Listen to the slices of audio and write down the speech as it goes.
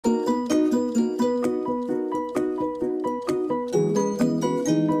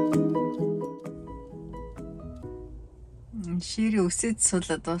Ширээ үсэд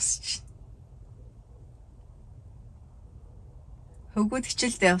суулаад дуусч. Хөгөөд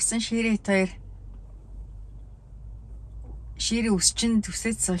хичээлд явсан ширээ хоёр. Ширээ үсчинд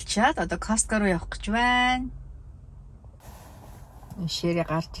үсэд суулчаад одоо Costco руу явах гэж байна. Ширээ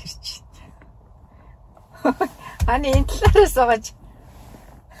гарч ирж байна. Ани энэ талаараас суугаж.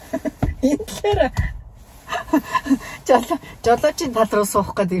 Энэ талаараа жолоочийн тал руу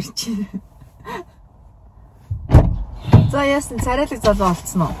суух гээд ирчихэ. За яасан царайлаг залуу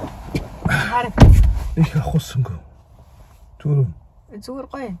болцсон уу? Хараа. Их ахуулсангүй. Зүгээр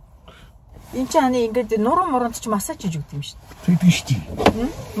гоё. Энд чи ани ингээд нуруу муранд ч массаж хийж өгдөг юм шүү дээ. Тэгдэг шүү дээ.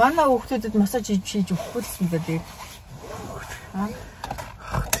 Манай хүүхдүүдэд массаж хийж өгөхгүйсэн байдаг.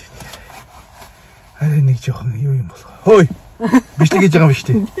 Арай нэг жоохон юу юм болох. Хөөе. Биш тэгэж байгаа юм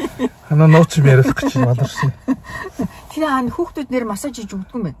шүү дээ. Ханаа нууц юм яриулах гэж бадарсан. Тэр ани хүүхдүүд нэр массаж хийж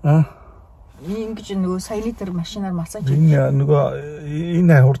өгдөг юм байна. Ингэж нөгөө саяны тэр машинаар массаж хийж. Энэ нөгөө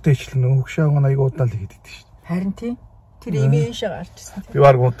энэ хурдан ичлэн нөгөө хөшөөгөө аяг удаал хийдэг шүү дээ. Харин тийм. Тэр имээш гарчсан. Би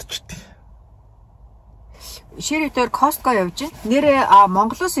баг удчихдээ. Ширэтээр Costco явж байна. Нэрээ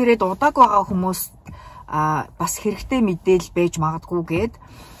Монголоос ирээд удааг байгаа хүмүүс бас хэрэгтэй мэдээл байж магадгүй гээд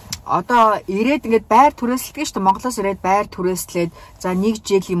одоо ирээд ингээд байр түрээсэлдэг шүү дээ. Монголоос ирээд байр түрээслээд за 1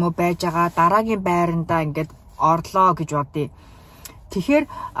 жил юм уу байж байгаа дараагийн байрандаа ингээд орлоо гэж бодъё. Тэгэхээр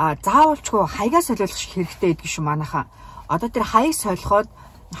заавалчгүй хаягаа солиулах хэрэгтэй гэдэг шүү манайхаа. Одоо тэр хаяг солиход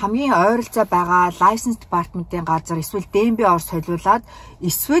хамгийн ойролцоо байгаа license department-ийн газар эсвэл DMB ор солиулаад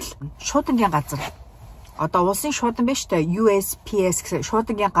эсвэл шуудангийн газар. Одоо улсын шуудан биш үү? USPS гэсэн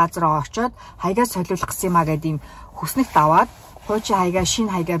шуудангийн газар очоод хаягаа солиулах гэсэн юм а гэдэг юм хүснэгт аваад хуучин хаягаа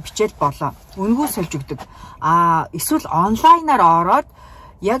шинэ хаягаа бичээд болоо. Үнгүү сольж өгдөг. Эсвэл онлайнаар ороод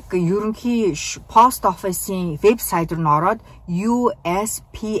яг ерөнхий post office-ийн вебсайт руу ороод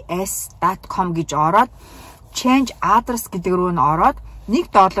usps.com гэж ороод change address гэдэг рүү ороод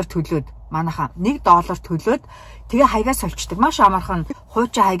 $1 төлөөд манайхаа $1 төлөөд тэгээ хаягаа сольчдаг. Маш амархан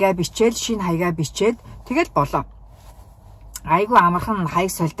хуучин хаягаа бичээд шинэ хаягаа бичээд тэгэл болоо. Айгу амархан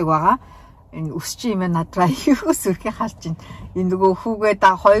хаяг сольдог байгаа. Энэ өсч юм надраа ихөөс үрхий харж байна. Энэ нөгөө хүүгээ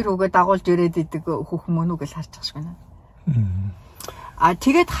хоёр хүүгээ дагуулж ирээд идэг хүүх мөнүү гэж харж байгаа шиг байна.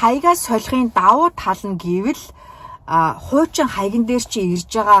 Тэгээд хаягаа солихын давуу тал нь гэвэл хуучин хаягн дээр чи ирж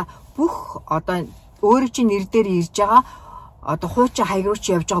байгаа бүх одоо өөрийн чинь нэр дээр ирж байгаа одоо хуучин хаяг руу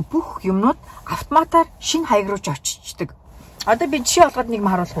чи явж байгаа бүх юмнууд автоматар шинэ хаяг руу ч очиждаг. Одоо би жишээ болгоод нэг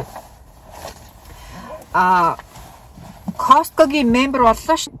харуулах уу? Costco-гийн member боллоо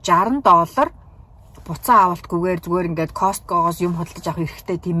 $60 буцаа авалтгүйгээр зүгээр ингээд Costco-гоос юм худалдаж авах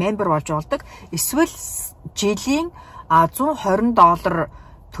хэрэгтэй тийм member болж болдог. Эсвэл жилийн $120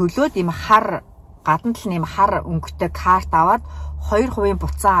 төлөөд ийм хар гадна тал нэм хар өнгөтэй карт аваад 2%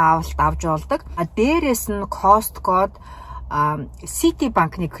 буцаа авалт авч болдог. Дээрээс нь Costco-д City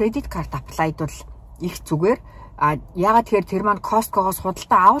банкны кредит карт аплайдвал их зүгээр. Ягаад тэгэхээр тэр маань Costco-гоос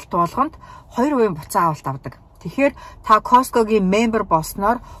худалдаа авалт болгонд 2% буцаа авалт авдаг. Тэгэхээр та Costco-гийн member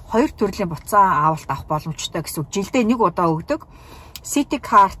болсноор 2 төрлийн буцаа авалт авах боломжтой гэсэн үг. Жилдээ 1 удаа өгдөг. City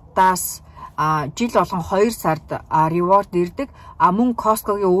картаас жил болгон 2 сард reward ирдэг. Мөн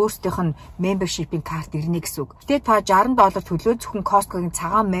Costco-гийн өөрсдийнх нь membership-ийн карт ирнэ гэсэн үг. Гэтэ та $60 төлөө зөвхөн Costco-гийн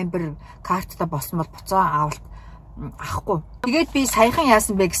цагаан member карттай болсон бол буцаа авалт авахгүй. Тэгээд би саяхан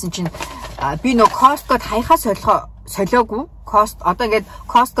яасан бэ гэсэн чинь би нөгөө Costco-д хаяхаа солиогүй. Одоо ингээд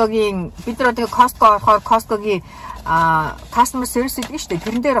Costco-гийн бид нар тэгээ Costco орохоор Costco-гийн customer service гэдэг нь шүү дээ.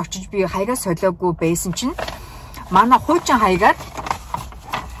 Тэрэн дээр очиж би хаягаа солиогүй байсан чинь манай хуучин хаягаар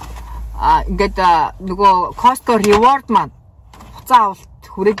ингээд нөгөө Costco reward маань буцаа авалт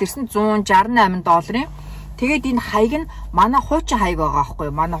хүрээд ирсэн $168. Тэгээд энэ хаяг нь манай хуучин хаяг байгаа байхгүй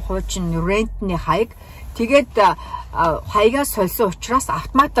юу? Манай хуучин rent-ний хаяг. Тэгээд хаягаа сольсон учраас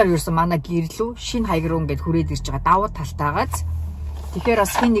автоматар ерөөсөн манай гэрлүү шинэ хаяг руу ингээд хүрээд ирж байгаа давуу талтайгаас. Тэгэхээр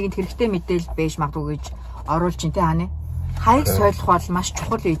бас хин нэгэнд хэрэгтэй мэдээлэл байж магадгүй гэж оруулж ин тэ хааны. Хаяг солих бол маш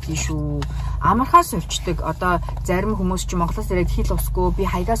чухал байдгийг шүү. Амархаа сольчдаг. Одоо зарим хүмүүс ч Монголоос ирээд хил усгүй би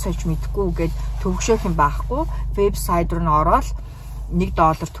хаягаа сольж мэдэхгүй гэд төвөгшөөх юм байхгүй. Вебсайт руу ороод $1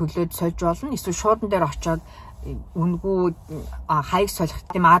 төлөөд сольж болно. Эсвэл шуудан дээр очиод үнгүү хаяг солих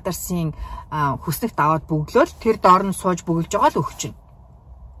тийм адресийн хүснэгт аваад бөглөөл тэр доор нь сууж бөглөж байгаа л өгч чинь.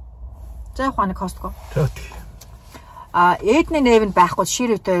 За ухааны Costco. Эдний нэвэнд байхгүй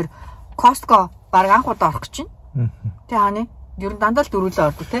ширэтээр Costco баг анх удаа орох гэж байна. Тэ хааны ер нь дандаа л дөрвөлөө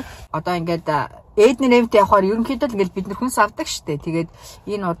ордог те. Одоо ингээд эдний нэвэнт явахаар ерөнхийдөө л ингээд бид нар хүнс авдаг штэ. Тэгээд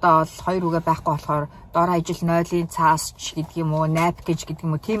энэ удаа бол 2 үгээ байхгүй болохоор дор хajил 0-ийн цаас ч гэдэг юм уу, napkins гэдэг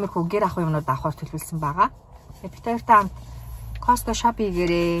юм уу, тиймэрхүү гэр ах юмнууд авахар төлөвлөсөн байгаа. Эпитэртам Costco shop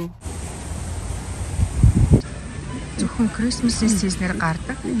хийгээрээ. зөвхөн Christmas season-ээр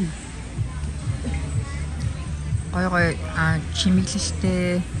гардаг. Гой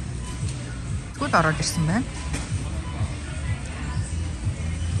чимэглэлтэй зүгт ороод ирсэн байна.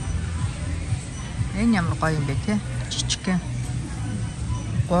 Энэ ямар гоё юм бэ те? Жижигхэн.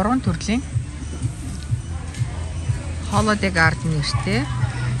 3 төрлийн holiday garden нэртэй.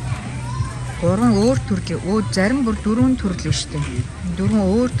 3 өөр төрлийн, зарим бүр 4 төрөл шүү дээ. 4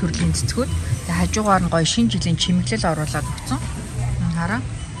 өөр төрлийн цэцгүүд. Тэгээ хажуугаар нь гоё шинэ жилийн чимэглэл оруулаад өгсөн. Хараа.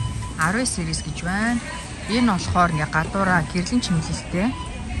 19 series гэж байна. Энэ болохоор ингээ гадуураа гэрлийн чимэглэлтэй.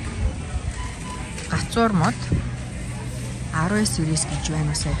 Гацуур мод 19 series гэж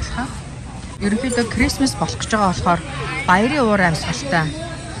байна бас адилхан. Ерөнхийдөө Christmas болох гэж байгаа болохоор баярын уур амьсгалтай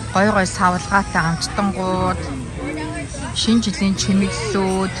гой савлгаатай амттангууд, шинэ жилийн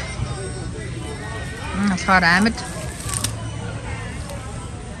чимэглэлүүд болохоор амьд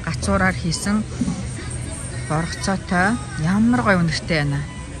гацуураар хийсэн боргоцоотой ямар гоё үнэртэй байна.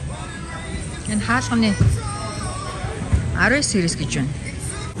 Энэ хаалганы 19 series гэж байна.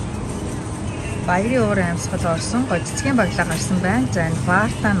 Баярын уур амьсгал орсон гоё цэцгийн баглаа гарсан байна. За энэ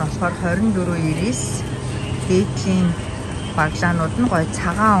баартаа нь болохоор 24.90. Дээдлийн баглаанууд нь гоё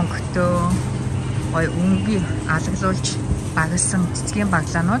цагаан өнгөтэй, гоё өнгийг алаглуулж багсан цэцгийн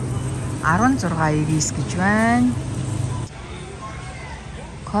баглаанууд 16.90 гэж байна.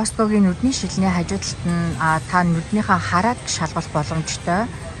 Costco-гийн нүдний шилний хажуу талд нь та нүднийхээ харааг шалгах боломжтой.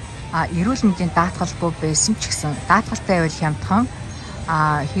 Эрүүл мэндийн даатгалгүй байсан ч гэсэн даатгалтай байвал хямдхан.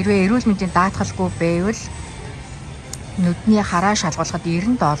 Хэрвээ эрүүл мэндийн даатгалгүй байвал нүдний хараа шалгуулахад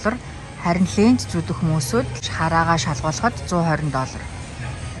 $90, харин ленз зүүдэх хүмүүсүүд хараагаа шалгуулахад $120.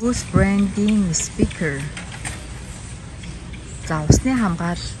 Goose branding speaker. За усны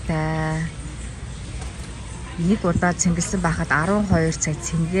хамгаалалтай нэг удаа цэнгэлсэн байхад 12 цаг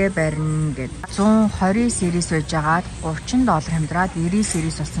цэнгээ барина гэд 120 series байж байгаад $30 хямдраад 90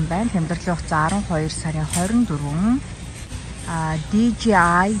 series болсон байна. Хямдрлын хугацаа 12 сарын 24.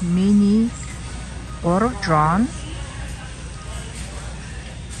 DJI mini 3 drone.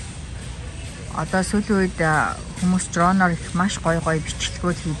 Одоо сүүлийн үед хүмүүс дроноор их маш гоё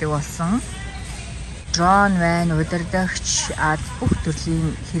бичлэгүүд хийдэг болсон. Дрон байна, удирдагч, бүх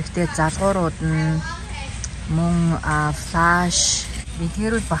төрлийн хэрэгтэй залгуурууд нь мөн флаш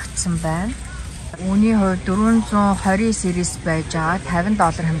видеорууд багтсан байна. Үүний хувьд 420 series байж байгаа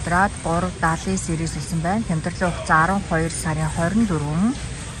 $50 хямдраад 370 series болсон байна. Хямдрлын хугацаа 12 сарын 24.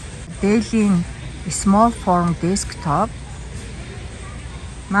 Dell-ийн small form desktop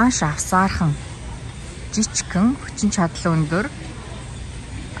маш авсаархан жижигхэн хүчин чадал өндөр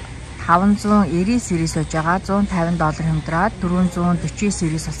 590 series байж байгаа $150 хямдраад 440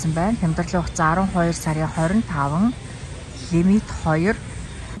 series болсон байна. Хямдрлын хугацаа 12 сарын 25. Лимит 2.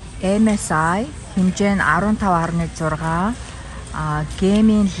 MSI хэмжээ нь 15.6.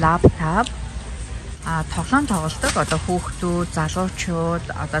 Гейминг лаптоп. Тоглоом тоглодог. Одоо хүүхдүүд, залуучууд,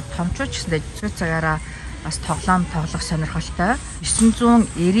 одоо томчууд ч гэсэн зүүн цагаараа бас тоглоом тоглох сонирхолтой.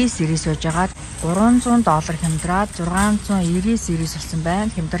 990 series байж байгаа $300 хямдраад 690 series болсон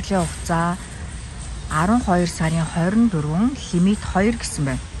байна. Хямдрлын хугацаа 12 сарын 24. Лимит 2 гэсэн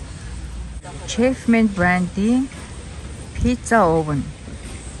байна. Chefman brand-ийн pizza oven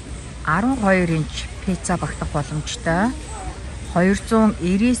 12 инч пицца багтах боломжтой.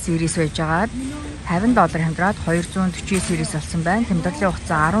 290 series байж байгаа $50 хямдраад 240 series болсон байна. Хямдрлын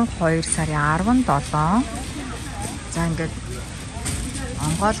хугацаа 12 сарын 17. За ингээд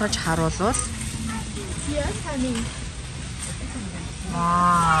онгойлгож харуулвал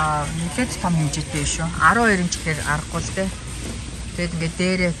нэлээд том хэмжээтэй шүү. 12 инч гэхээр аргагүй л дээ. Тэгээд ингээд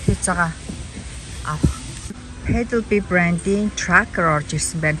дээрээ пиццагаа авах. Pedalby brand-ийн tracker орж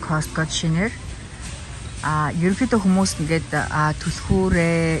ирсэн байна Costco шинээр. Ерөнхийдөө хүмүүс ингээд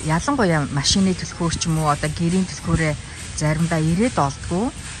түлхүүрээ ялангуяа машины түлхүүр ч юм уу одоо гэрийн түлхүүрээ заримдаа ирээд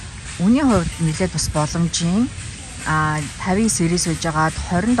олдгоо. Үүний хувьд нэлээд бас боломжийн 50 series байж байгаа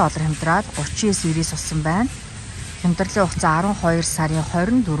 $20 хямдраад 30 series болсон байна. Хямдрлын хугацаа 12 сарын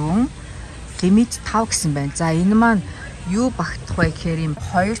 24. Лимит 5 гэсэн байна. За энэ маань юу багтах вэ гэхээр юм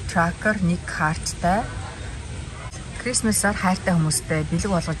 2 tracker, 1 карттай. Christmas-аар хайртай хүмүүстэй бэлэг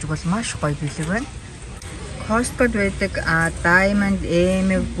болгож өгвөл маш гоё бэлэг байна. Costco-д байдаг diamond,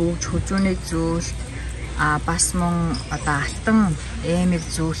 эмэг, бүгж, хүзүүний зүйлт бас мөн одоо алтан эмэг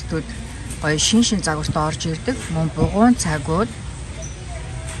зүйлтүүд гоё шин загвартай орж ирдэг. Мөн бугуун цагууд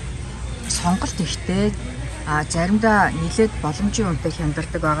сонголт ихтэй заримдаа нэлээд боломжийн үнэтэй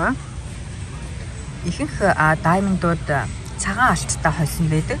хямдардаг байгаа. Ихэнх diamond-ууд цагаан алттай холсон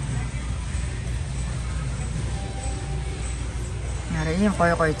байдаг. Ийм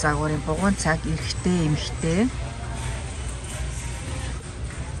гоё загварын бугуун цаг эрхтэй эмхтэй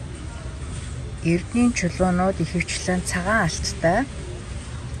Эрдний чулуунууд ихэвчлэн цагаан алттай.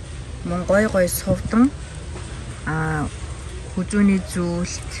 Мөн гой сувдан хүзүүний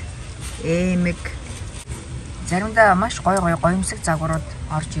зүйлт, эмэг заримдаа маш гой гоёмсог загварууд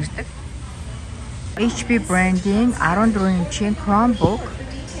орж ирдэг. HP брендийн 14 инчийн Chromebook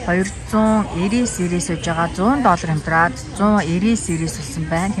 290 series гэж байгаа $100 хямдраад 190 series болсон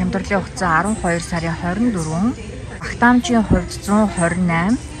байна. Хямдрлын хугацаа 12 сарын 24. Багтаамжийн хувьд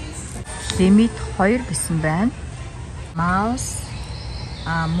 128, лимит 2 гэсэн байна. Маус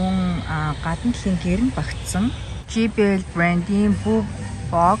мөн гадна талын гэрэн багтсан. JBL брендийн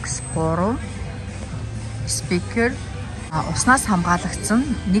BOGI'S 3 speaker уснаас хамгаалагдсан,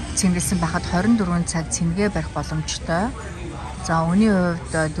 нэг цэнгэлсэн байхад 24 цаг цэнгээ барих боломжтой. За үүний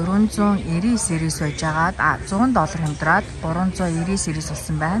хувьд 490 series байж байгаад $100 хямдраад 390 series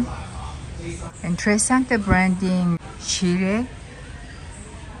болсон байна. Interessante брендийн ширээ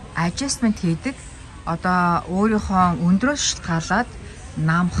adjustment хийдэг. Одоо өөрийнхөө өндрөөс шалтгаалаад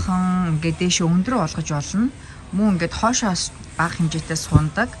намхан ингээд дэше өндрөө болгож болно. Мөн ингээд хоошоос бага хэмжээтэй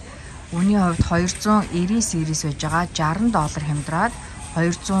сундаг. Үүний хувьд 290 series байж байгаа $60 хямдраад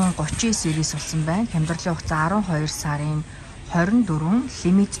 230 series болсон байна. Хямдрлын хугацаа 12 сарын 24,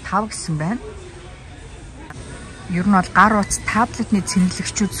 лимит 5 гэсэн байна. Ер нь бол гар утас таблетны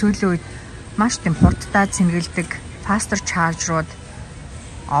цэнгэлэгчүүд сүүлийн үед маш тийм хурдтай цэнгэлдэг faster charge-рууд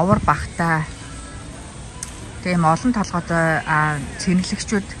овор багтай тийм олон толгойтой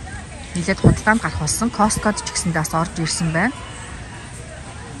цэнгэлэгчүүд нэлээд худалдаанд гарах болсон. Costco-д ч гэсэндээ бас орж ирсэн байна.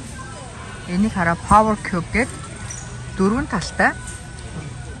 Энийг хараа Power Cube гэдэг 4 талтай.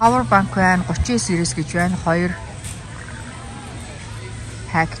 Power Bank байна, 30 series гэж байна. 2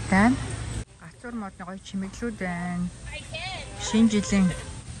 пактай. Гацуур модны гоё чимэглүүд байна. Шинэ жилийн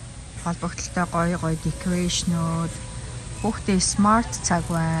холбогдлолтой гоё decoration-ууд, бүхтэй smart цаг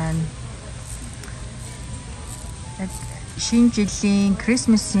байна. Шинэ жилийн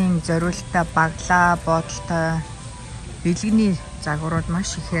Christmas-ийн зориулалтаа баглаа, бодолтой бэлгэний загварууд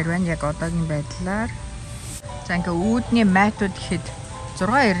маш ихээр байна. Яг одоогийн байдлаар. За ингээ үүдний майтууд гэхэд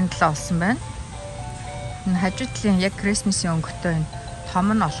 697 болсон байна. Энэ хажуу талын яг Christmas-ийн өнгөтэй энэ том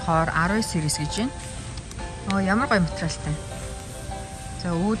нь болохоор 19 series гэж байна. Ямар гоё материалтай. За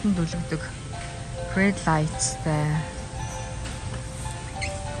үүдэн дүлгдэг red lights-тай.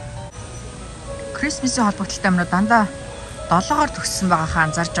 Christmas-ийн холбогдлолтой юмнууд дандаа 7-оор төгссөн байгаахаа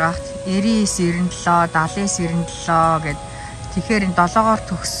анзаарж байгаа хэрэг. 99, 97, 70, 97 гэд. Тэгэхээр энэ 7-оор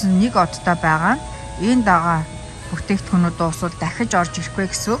төгссөн нэг одтой байгаа. Энэ дагаа бүтээгдэхүүнүүд дуусвал дахиж орж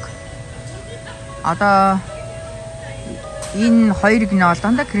ирэхгүй гэсэн үг. Одоо энэ хоёрыг нь бол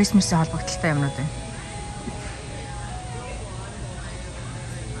дандаа Christmas-ийн холбогдлолтой юмнууд байна.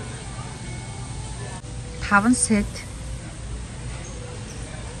 Таван сет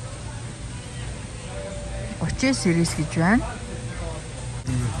 30 series гэж байна.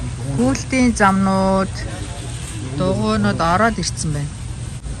 Гүйлтийн замнууд, дугуйнууд ороод ирсэн байна.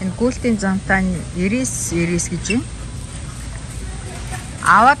 Энэ гүйлтийн замтай 90 series гэж байна.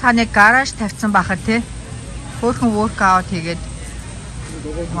 Аваа таны гараж тавьсан бахад те. Хөөрхөн workout хийгээд.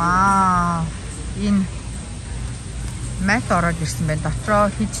 Вау. Энэ мат ороод ирсэн байна. Дотроо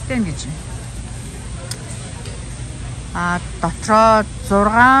хижтэй гэж байна. Дотроо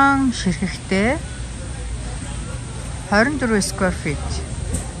 6 ширхэгтэй 24 square feet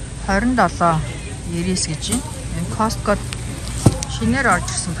 27 90 гэж байна. Энэ Costco шинээр орж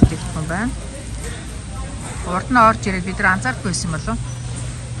ирсэн бүтээгдэхүүн байна. Урд нь орж ирээд бид нар анзаардаггүй байсан болов.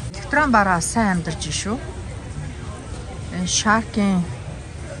 Электрон бараа сайн амьдарч шүү. Энэ Shark-ийн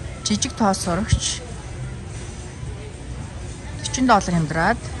жижиг тоо сурагч $40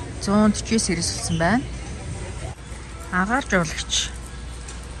 хямдраад 140 series болсон байна. Агаар жуулагч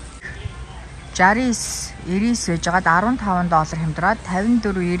 69 99 байж байгаад $15 хямдраад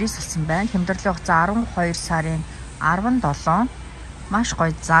 54 90 болсон байна. Хямдрлын хугацаа 12 сарын 17. Маш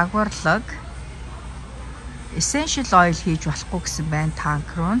гоё загварлаг. Essential oil хийж болохгүй гэсэн байна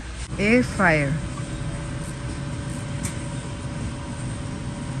танк руу. Air fryer.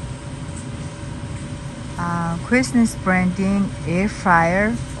 Christmas branding air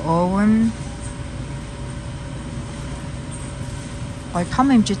fryer oven. Гой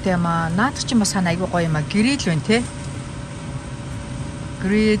том хэмжээтэй юм аа. Наад чинь бас айгүй гоё юм аа. Грил байна те.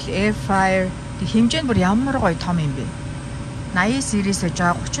 Грил, air fryer. Тэг хэмжээ нь бүр ямар гоё том юм бэ. 80 series гэж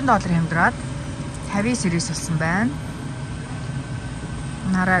байгаа $30 хямдраад 50 series болсон байна.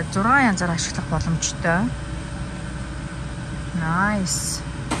 Нараа 6 янзаар ашиглах боломжтой. Nice.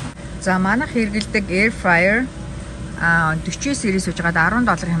 За манайх хэрэгэлдэг air fryer 40 series гэж байгаа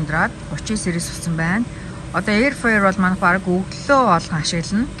 $10 хямдраад 30 series болсон байна. Одоо air fryer бол манайх баг өглөө болгон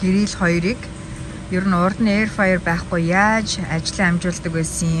ашиглана. Грил 2-ыг Ер нь урд нь air fryer байхгүй яаж ажлаа амжуулдаг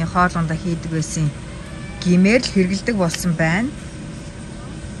байсан, хоолундаа хийдэг байсан гэмээр л хэрэгэлдэг болсон байна.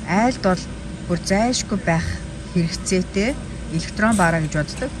 Айлд бол бүр зайлшгүй байх хэрэгцээтэй электрон бараа гэж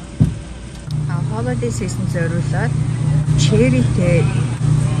боддог. Holiday season зориулаад cherry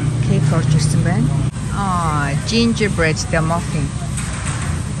cake орж ирсэн байна. Gingerbread the muffin.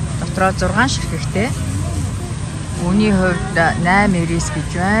 Дотроо 6 ширхэгтэй. Үүний хувьд 8.90 гэж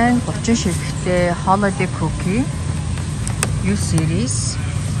байна. 30 ширхэгтэй holiday cookie. U series.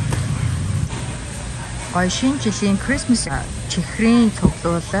 Гой шинэ жилийн Christmas чихрийн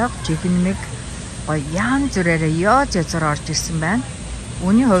цуглуулга, жигнэмэг гой янз бүрээрээ ёз язгаар орж ирсэн байна.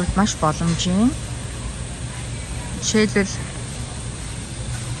 Үүний хувьд маш боломжийн. Жишээлбэл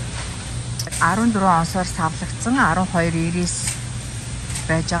 14 онсоор савлагдсан 12.90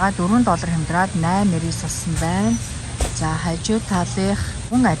 байж байгаа $4 хямдраад 8.90 болсон байна. За хажуу талынх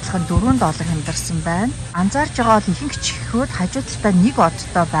хүн адилхан $4 хямдарсан байна. Анзаарж байгаа бол ихэнх чихрүүд хажуу талдаа нэг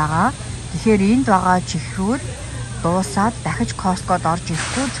одтой байгаа. Тэгэхээр энд байгаа чихрүүд дуусаад дахиж Costco-д орж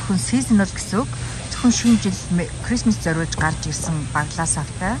ирэхгүй зөвхөн seasonal гэсэн үг. Зөвхөн шинэ жил Christmas зориулж гарч ирсэн баглаас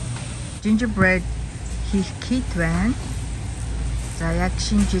автай. Gingerbread хийх kit байна. За яг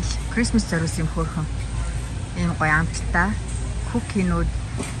шинэ жил Christmas зориулсан хөөрхөн ийм гоё амттай cookie-нууд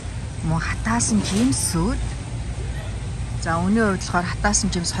мөн хатаасан жимсүүд. За өнөө хувьд болохоор хатаасан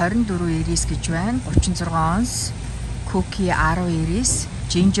жимс 24.90 гэж байна. 36 онс. Cookie 10.90.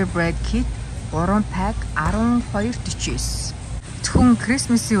 Gingerbread kit 3 pack 12.49. Зөвхөн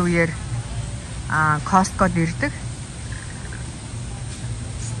Christmas-ийн үеэр Costco-д ирдэг.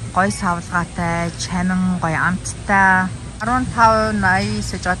 Гой савлгаатай, чамин гой амттай 15.80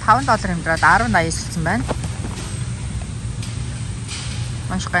 сэж байгаа $5 хэмдрээд 10.80 болсон байна.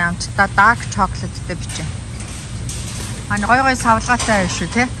 Маш гоё амттай dark chocolate-тэй бичээ. Гой савлгаатай шүү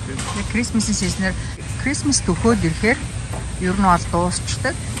те. Christmas-ийн season-ээр Christmas төхөөд ирэхээр ер нь бол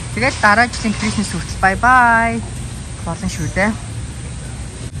дуусчдаг. Тэгээд дараа жилийн Christmas хүртэл bye bye болно шүү дээ.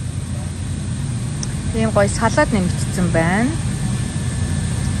 Ийм гоё салаад нэмэгдсэн байна.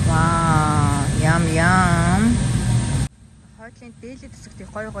 Вау, ям ям. Хойдлын дээлийн хэсэгт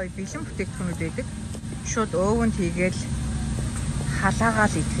гоё бэлэн бүтээгдэхүүнүүд байдаг. Шууд өвөнд хийгээл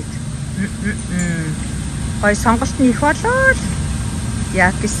халаагаал идэхэд. Гоё сонголт нь их болоо.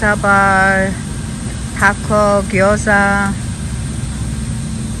 Yakisaba, тако, гёза.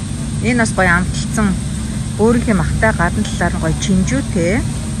 Энэ бас гоё амталцсан өөрийнхөө махтай гадна талаар нь гоё чинжүүтэй.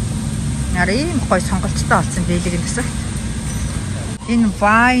 Ийм гоё сонголттой болсон дээлгийн хэсэгт. Энэ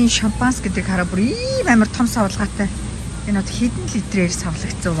вайн, шампанс гэдэг хараа бүр ийм амар том савлгаатай. Энэ одоо хэдэн литрээр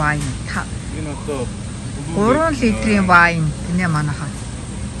савлагдсан вайн. Энэ одоо 3 литрийн вайн гинэ манайхаа.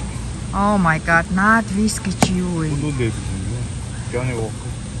 Oh my god, наад виски чи юу вэ? Johnny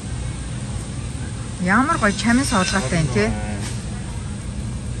Walker. Ямар гоё чамин савлгаатай юм те.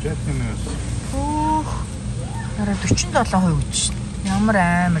 Japanese. Дараа 47% үж шин. Ямар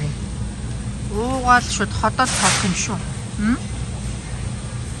амар юм. Уугаал шууд ходоод цолох юм шүү.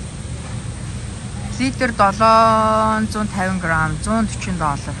 Литр 750 г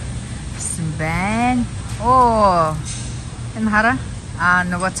 $140 гэсэн байна. Энэ хараа.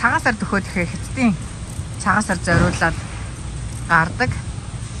 Нөгөө цагаасаар төхөөд ирэхээр хэцдийн цагаасаар зориулаад гардаг.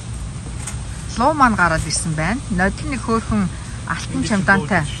 Луу маань гараад ирсэн байна. Нодлын нэг хөөрхөн алтан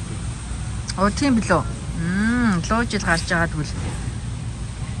чамдаантай. Тийм билүү. Луу жил гарч байгаа тэгвэл.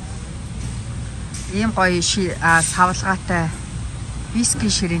 Ийм гоё савлгаатай виски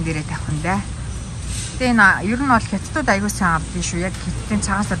ширээн дээрээ тавих юм да. Тэгээ ер нь бол хятадууд аягүй сайн авдаг шүү. Яг хятадын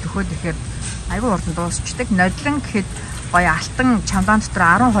цагаасаар төхөөд ирэхээр аягүй урдан дуусчдаг. Нодлон гэхэд гоё алтан чамдаан дотор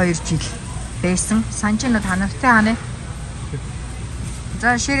 12 жил байсан. Санжинууд ханартай ханаа.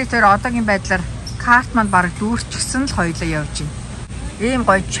 За ширэтээр одоогийн байдлаар карт маань бараг дүүрчихсэн л хоёлоо явж байна. Ийм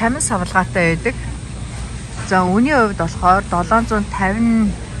гоё чамин савлгаатай байдаг. За үүний хувьд болохоор 750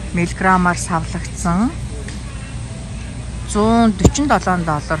 мг-аар савлагдсан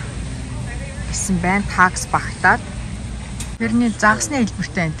 $147 гэсэн байна. Такс багтаад. Тэрний загасны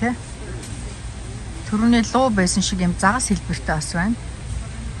хэлбэртэй байна те. Түрүүний луу байсан шиг юм загас хэлбэртэй бас байна.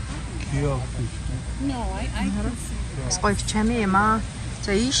 Гоё чамин юм аа.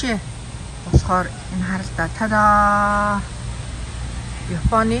 За ийшээ болохоор энэ харалта тадаа.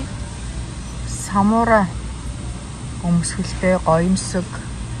 Японы самура өмсгөлтэй гоёмсог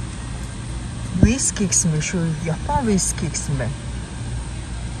виски гэсэн юм шүү. Япон виски гэсэн байна.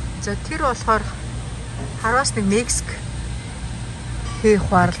 За тэр болохоор хараас нэг Мексик хийх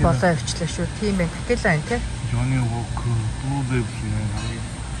хуарал болоо явчлаа шүү. Тийм байх. Текила энэ тий. Johnny Walker Blue Label нэ.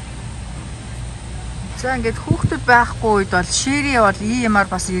 За ингээд хүүхдүүд байхгүй үед бол шири бол иймаар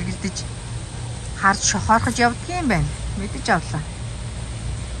бас эргэлдэж харж шохорхож явдаг юм байна. Мэдэж авлаа.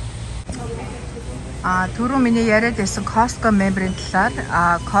 Түрүү миний яриад байсан Costco member-ийн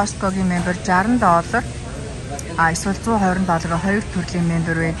талаар Costco-гийн member $60 эсвэл $120-ийн хоёр төрлийн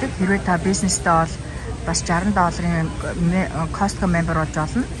member байдаг. Хэрвээ та бизнестэй бол бас $60-ийн Costco member болж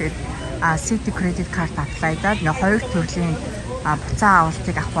болно. Тэгээд City credit card apply-даад хоёр төрлийн буцаа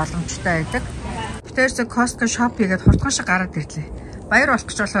авалтыг авах боломжтой байдаг. Битээр Costco shop хийгээд хурдхан шиг гараад ирлээ. Баяр болох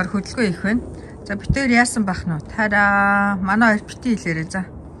гэж болохоор хөдөлгөөн их байна. За битээр яасан бах нь? Тара манай хоёр бити хэлээрээ за.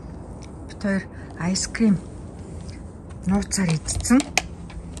 Битээр айс крим нууцаар идсэн.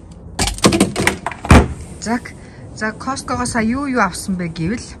 За Costco-гоос юу авсан бэ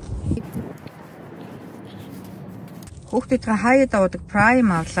гэвэл хүүхдүүдийн хаяад авдаг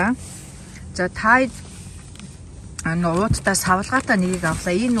Prime авлаа. За Tide уудтай савлгаатай нэгийг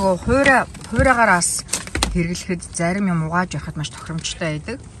авлаа. Энэ нөгөө хуураагаараас хэрэглэхэд зарим юм угааж явахад маш тохиромжтой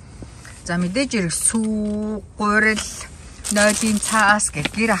байдаг. За мэдээж хэрэг сүү, гурил, нойлын цаас гэх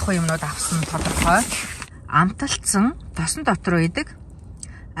гэр ах юмнууд авсан тодорхой. Амталцсан тосон дотор байдаг.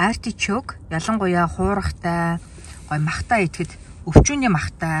 Артичок ялангуяа хуурахтай, гой махтай идэхэд өвчүүний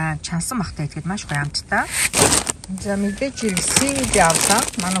махтай, чансан махтай идэхэд маш гоё амттай. За мэдээж хэрэг синг авлаа.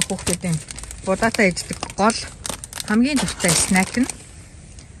 Манай хүүхдүүдийн будаатай иддэг гол хамгийн дуртай снэк нь.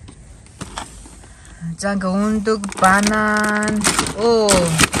 За ингээ өндөг, банан.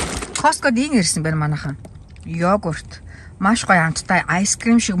 Costco-д ирсэн байна манайхан. Йогурт. Маш гоё амттай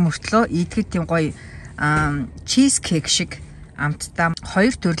айскрим шиг мөртлөө идэхэд тийм гоё чизкейк шиг амттай.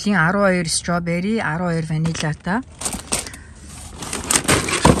 Хоёр төрлийн 12 стrawberry, 12 ванилатай.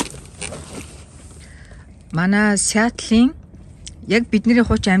 Манай Seattle-ийн яг бидний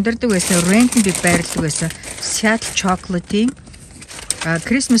хуучин амьдардаг байсан Renton-д байрладаг байсан Seattle chocolate-ийн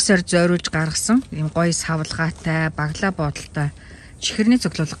Christmas-аар зориулж гаргасан ийм гоё савлгаатай, баглаа бодолтой чихэрний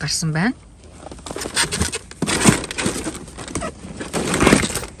цоглуулга гарсан байна.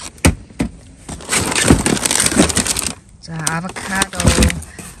 За авокадо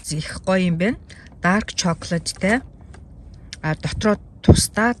их гоё юм байна. Dark chocolate-тэй. Дотроо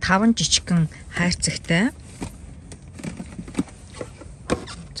тусдаа 5 жижигхэн хайрцагтай.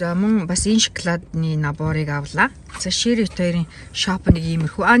 За мөн бас энэ шоколадны наборыг авлаа. За Ширит хоёрын шоп нэг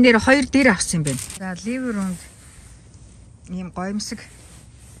иймэрхүү. Нэр хоёр дээр авсан юм байна. За ливерүнд ийм гоёмсог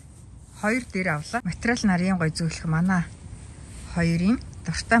хоёр дээр авлаа. Материал нар ийм гоё зөөлөх манай хоёрын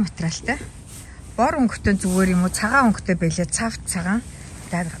дуртай материалтай. Бор өнгөтэй зүгээр юм уу, цагаан өнгөтэй байлаа, цавт цагаан.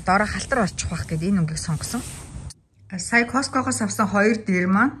 Тэгээд доороо халтар болчих واخ гэд энэ өнгийг сонгосон. Сая Costco-гоос авсан хоёр дээр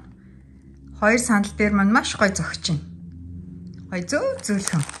маань хоёр сандал дээр маань маш гоё зөгч чинь. Гоё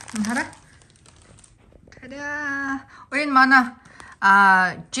зөөлхөн. Хараа. Тада. Энэ манай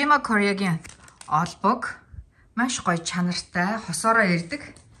Jima Korea-гийн олбог маш гоё чанартай, хосоороо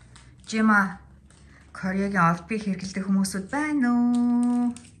ирдэг. Jima Korea-гийн олбыг хэрэглэдэг хүмүүсүүд байна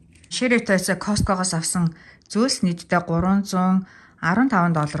уу? Ширэтээс Costco-гоос авсан зөөлс нийтдээ $315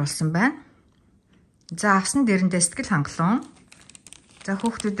 болсон байна. За авсан дээрэндээ сэтгэл хангалуун. За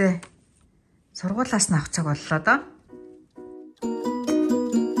хүүхдүүдээ сургуулиас нь авах цаг боллоо доо.